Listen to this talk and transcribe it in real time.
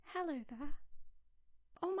Hello there.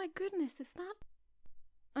 Oh my goodness, is that...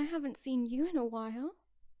 I haven't seen you in a while.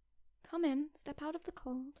 Come in, step out of the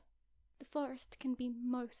cold. The forest can be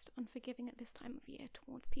most unforgiving at this time of year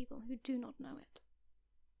towards people who do not know it.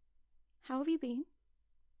 How have you been?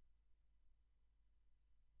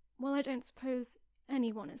 Well, I don't suppose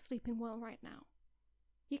anyone is sleeping well right now.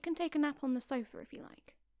 You can take a nap on the sofa if you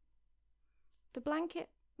like. The blanket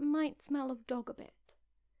might smell of dog a bit.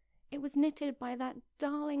 It was knitted by that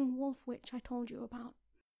darling wolf witch I told you about.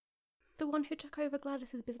 The one who took over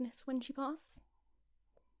Gladys's business when she passed.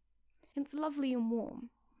 It's lovely and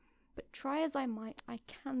warm, but try as I might, I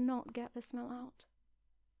cannot get the smell out.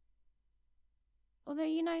 Although,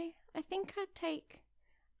 I think I'd take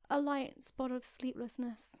a light spot of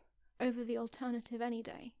sleeplessness over the alternative any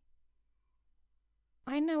day.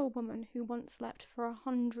 I know a woman who once slept for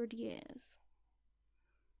 100 years.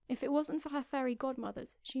 If it wasn't for her fairy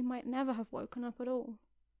godmothers, she might never have woken up at all.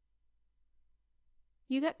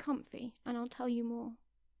 You get comfy, and I'll tell you more.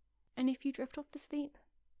 And if you drift off to sleep,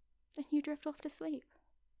 then you drift off to sleep.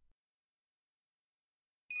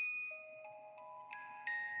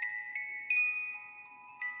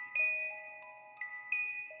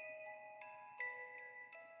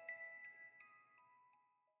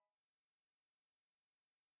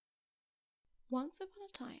 Once upon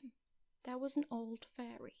a time, there was an old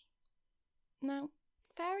fairy. Now,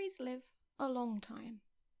 fairies live a long time.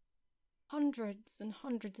 Hundreds and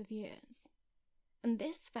hundreds of years. And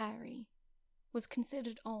this fairy was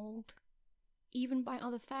considered old, even by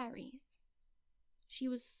other fairies. She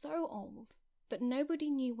was so old that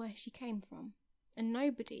nobody knew where she came from, and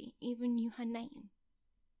nobody even knew her name.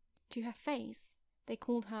 To her face, they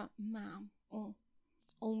called her Ma'am, or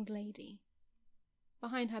Old Lady.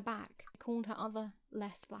 Behind her back, they called her other,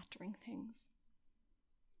 less flattering things.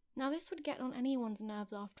 Now this would get on anyone's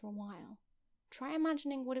nerves after a while. Try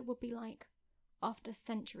imagining what it would be like after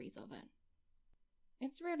centuries of it.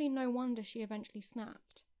 It's really no wonder she eventually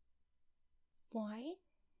snapped. Why?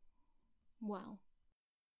 Well,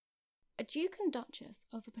 a duke and duchess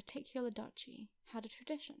of a particular duchy had a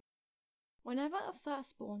tradition. Whenever a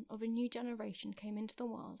firstborn of a new generation came into the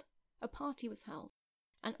world, a party was held,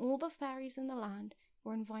 and all the fairies in the land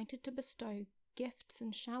were invited to bestow gifts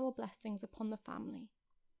and shower blessings upon the family.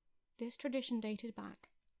 This tradition dated back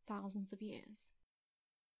thousands of years.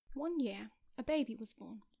 One year, a baby was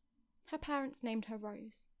born. Her parents named her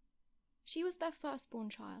Rose. She was their firstborn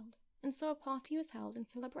child, and so a party was held in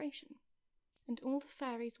celebration, and all the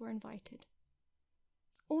fairies were invited.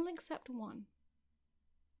 All except one.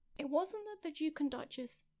 It wasn't that the Duke and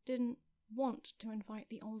Duchess didn't want to invite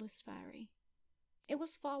the oldest fairy. It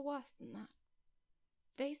was far worse than that.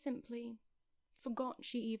 They simply forgot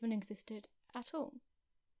she even existed at all.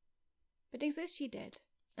 But exist she did,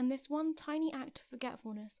 and this one tiny act of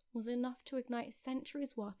forgetfulness was enough to ignite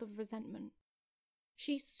centuries' worth of resentment.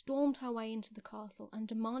 She stormed her way into the castle and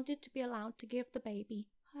demanded to be allowed to give the baby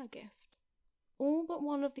her gift. All but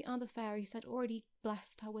one of the other fairies had already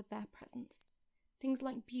blessed her with their presence. Things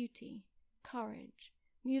like beauty, courage,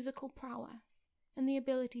 musical prowess, and the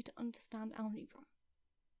ability to understand algebra.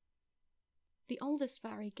 The oldest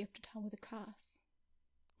fairy gifted her with a curse.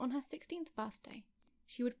 On her 16th birthday,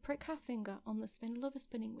 she would prick her finger on the spindle of a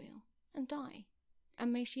spinning wheel and die,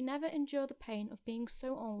 and may she never endure the pain of being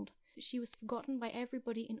so old that she was forgotten by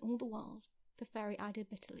everybody in all the world, the fairy added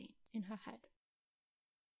bitterly in her head.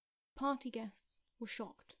 Party guests were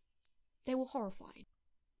shocked. They were horrified.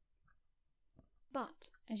 But,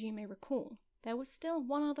 as you may recall, there was still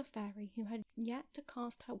one other fairy who had yet to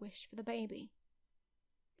cast her wish for the baby.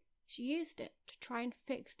 She used it to try and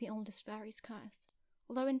fix the oldest fairy's curse,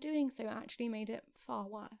 although in doing so actually made it far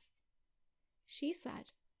worse. She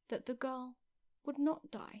said that the girl would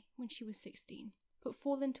not die when she was 16, but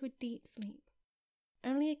fall into a deep sleep.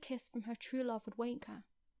 Only a kiss from her true love would wake her.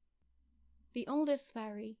 The oldest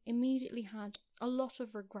fairy immediately had a lot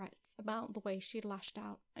of regrets about the way she had lashed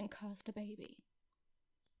out and cursed a baby.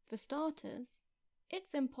 For starters,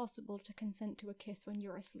 it's impossible to consent to a kiss when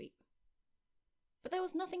you're asleep. But there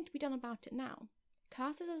was nothing to be done about it now.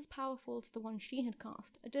 Curses as powerful as the one she had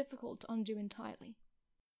cast are difficult to undo entirely.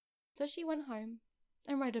 So she went home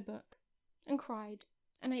and read a book and cried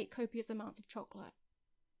and ate copious amounts of chocolate.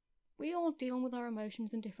 We all deal with our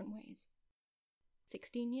emotions in different ways.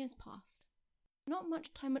 16 years passed. Not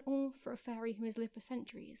much time at all for a fairy who has lived for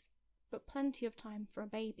centuries, but plenty of time for a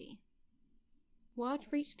baby. Word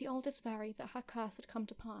reached the oldest fairy that her curse had come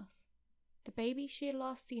to pass. The baby she had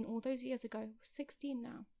last seen all those years ago was 16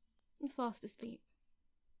 now, and fast asleep.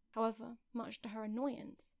 However, much to her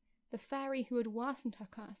annoyance, the fairy who had worsened her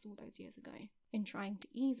curse all those years ago, in trying to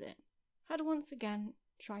ease it, had once again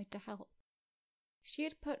tried to help. She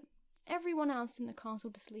had put everyone else in the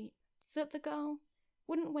castle to sleep so that the girl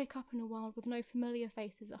wouldn't wake up in a world with no familiar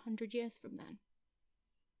faces 100 years from then.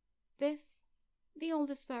 This, the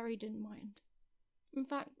oldest fairy didn't mind. In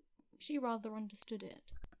fact, she rather understood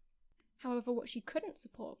it. However, what she couldn't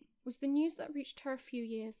support was the news that reached her a few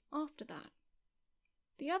years after that.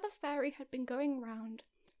 The other fairy had been going round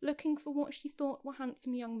looking for what she thought were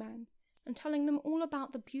handsome young men and telling them all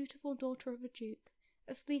about the beautiful daughter of a duke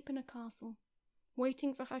asleep in a castle,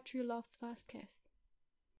 waiting for her true love's first kiss.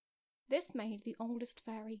 This made the oldest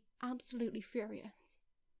fairy absolutely furious.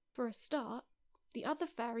 For a start, the other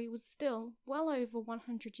fairy was still well over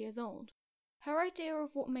 100 years old. Her idea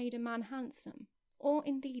of what made a man handsome, or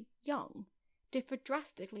indeed young, differed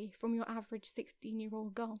drastically from your average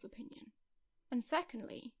 16-year-old girl's opinion. And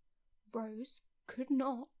secondly, Rose could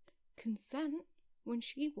not consent when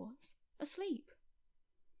she was asleep.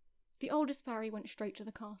 The oldest fairy went straight to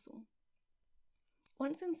the castle.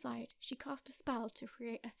 Once inside, she cast a spell to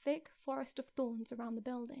create a thick forest of thorns around the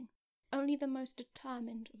building. Only the most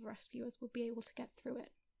determined of rescuers would be able to get through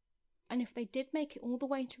it. And if they did make it all the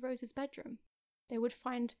way to Rose's bedroom, they would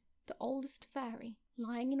find the oldest fairy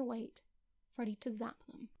lying in wait, ready to zap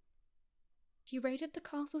them. She raided the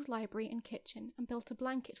castle's library and kitchen and built a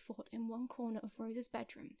blanket fort in one corner of Rose's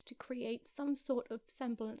bedroom to create some sort of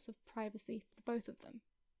semblance of privacy for both of them.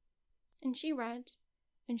 And she read,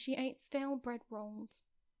 and she ate stale bread rolls,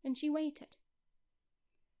 and she waited.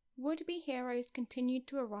 Would-be heroes continued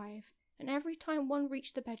to arrive, and every time one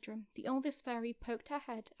reached the bedroom, the oldest fairy poked her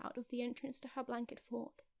head out of the entrance to her blanket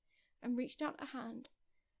fort and reached out a hand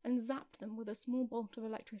and zapped them with a small bolt of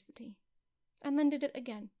electricity, and then did it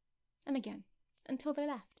again and again until they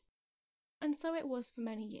left. And so it was for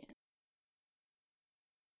many years.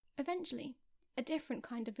 Eventually, a different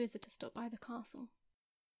kind of visitor stopped by the castle.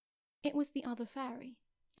 It was the other fairy.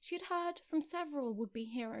 She had heard from several would-be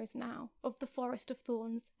heroes now of the Forest of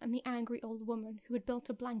Thorns and the angry old woman who had built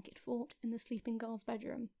a blanket fort in the sleeping girl's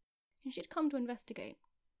bedroom, and she had come to investigate.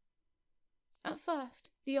 At first,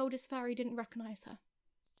 the oldest fairy didn't recognize her,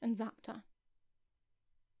 and zapped her.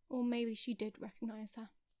 Or maybe she did recognize her,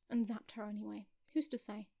 and zapped her anyway, who's to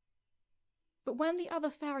say? But when the other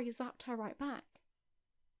fairy zapped her right back,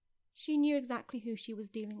 she knew exactly who she was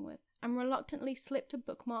dealing with, and reluctantly slipped a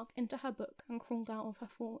bookmark into her book and crawled out of her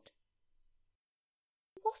fort.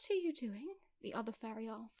 "What are you doing?" the other fairy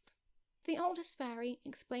asked. The oldest fairy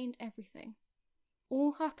explained everything,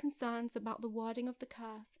 all her concerns about the wording of the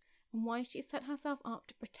curse, and why she set herself up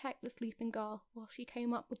to protect the sleeping girl while she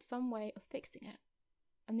came up with some way of fixing it.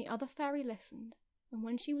 And the other fairy listened, and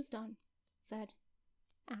when she was done, said,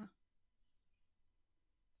 "Ah."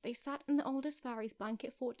 They sat in the oldest fairy's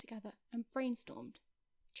blanket fort together and brainstormed.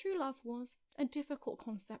 True love was a difficult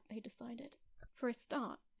concept, they decided. For a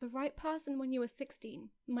start, the right person when you were 16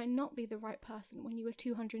 might not be the right person when you were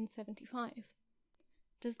 275.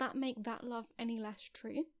 Does that make that love any less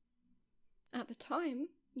true? At the time,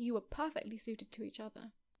 you were perfectly suited to each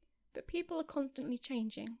other, but people are constantly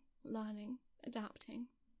changing, learning, adapting.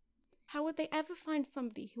 How would they ever find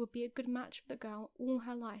somebody who would be a good match for the girl all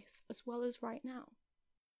her life, as well as right now?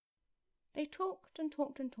 They talked and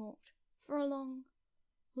talked and talked for a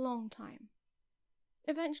long time.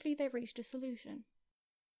 Eventually they reached a solution.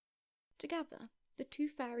 Together, the two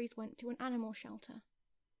fairies went to an animal shelter.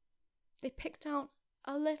 They picked out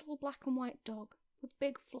a little black and white dog with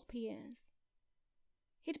big floppy ears.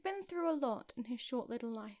 He'd been through a lot in his short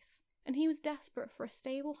little life, and he was desperate for a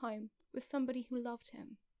stable home with somebody who loved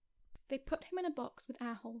him. They put him in a box with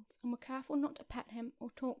air holes and were careful not to pet him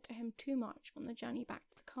or talk to him too much on the journey back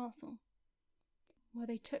to the castle, where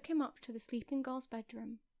they took him up to the sleeping girl's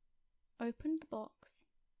bedroom, opened the box,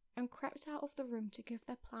 and crept out of the room to give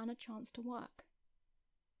their plan a chance to work.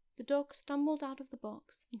 The dog stumbled out of the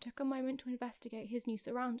box and took a moment to investigate his new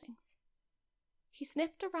surroundings. He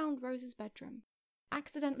sniffed around Rose's bedroom,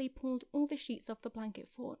 accidentally pulled all the sheets off the blanket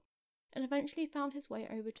fort, and eventually found his way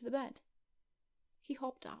over to the bed. He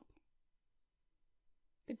hopped up.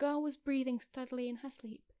 The girl was breathing steadily in her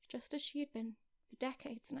sleep, just as she had been for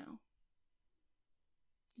decades now.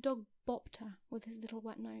 The dog bopped her with his little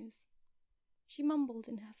wet nose. She mumbled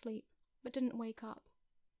in her sleep, but didn't wake up.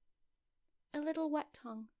 A little wet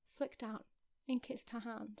tongue flicked out and kissed her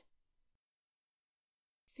hand.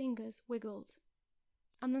 Fingers wiggled,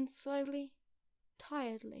 and then slowly,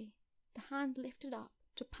 tiredly, the hand lifted up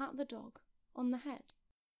to pat the dog on the head.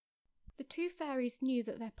 The two fairies knew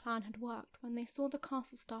that their plan had worked when they saw the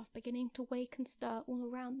castle staff beginning to wake and stir all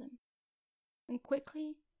around them. And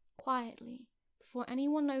quickly, quietly, before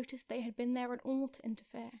anyone noticed they had been there at all to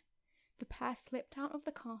interfere, the pair slipped out of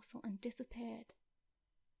the castle and disappeared,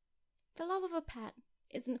 The love of a pet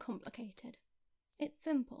isn't complicated. It's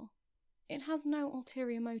simple. It has no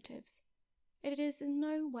ulterior motives. It is in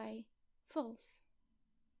no way false.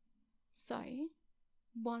 So,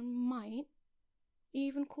 one might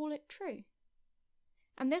even call it true.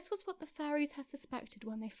 And this was what the fairies had suspected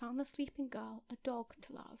when they found the sleeping girl a dog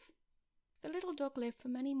to love. The little dog lived for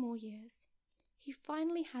many more years. He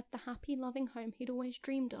finally had the happy, loving home he'd always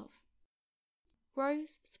dreamed of.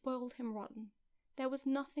 Rose spoiled him rotten. There was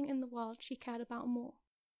nothing in the world she cared about more.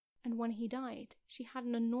 And when he died, she had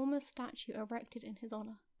an enormous statue erected in his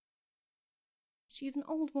honor. She's an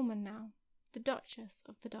old woman now, the Duchess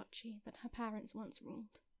of the duchy that her parents once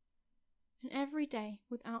ruled. And every day,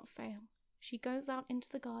 without fail, she goes out into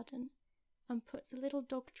the garden and puts a little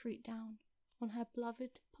dog treat down on her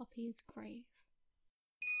beloved puppy's grave.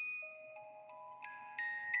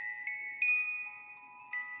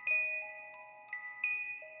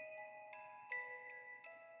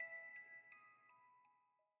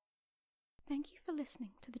 Thank you for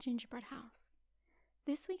listening to The Gingerbread House.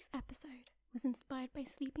 This week's episode was inspired by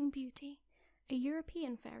Sleeping Beauty, a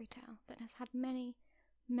European fairy tale that has had many,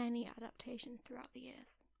 many adaptations throughout the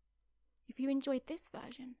years. If you enjoyed this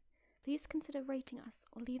version, please consider rating us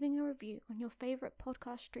or leaving a review on your favourite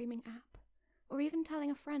podcast streaming app, or even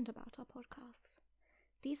telling a friend about our podcast.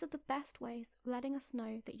 These are the best ways of letting us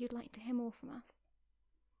know that you'd like to hear more from us.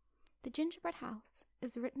 The Gingerbread House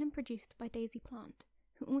is written and produced by Daisy Plant,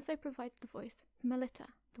 who also provides the voice for Melita,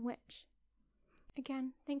 the witch.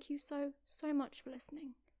 Again, thank you so much for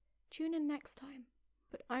listening. Tune in next time,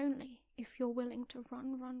 but only if you're willing to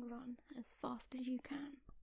run as fast as you can.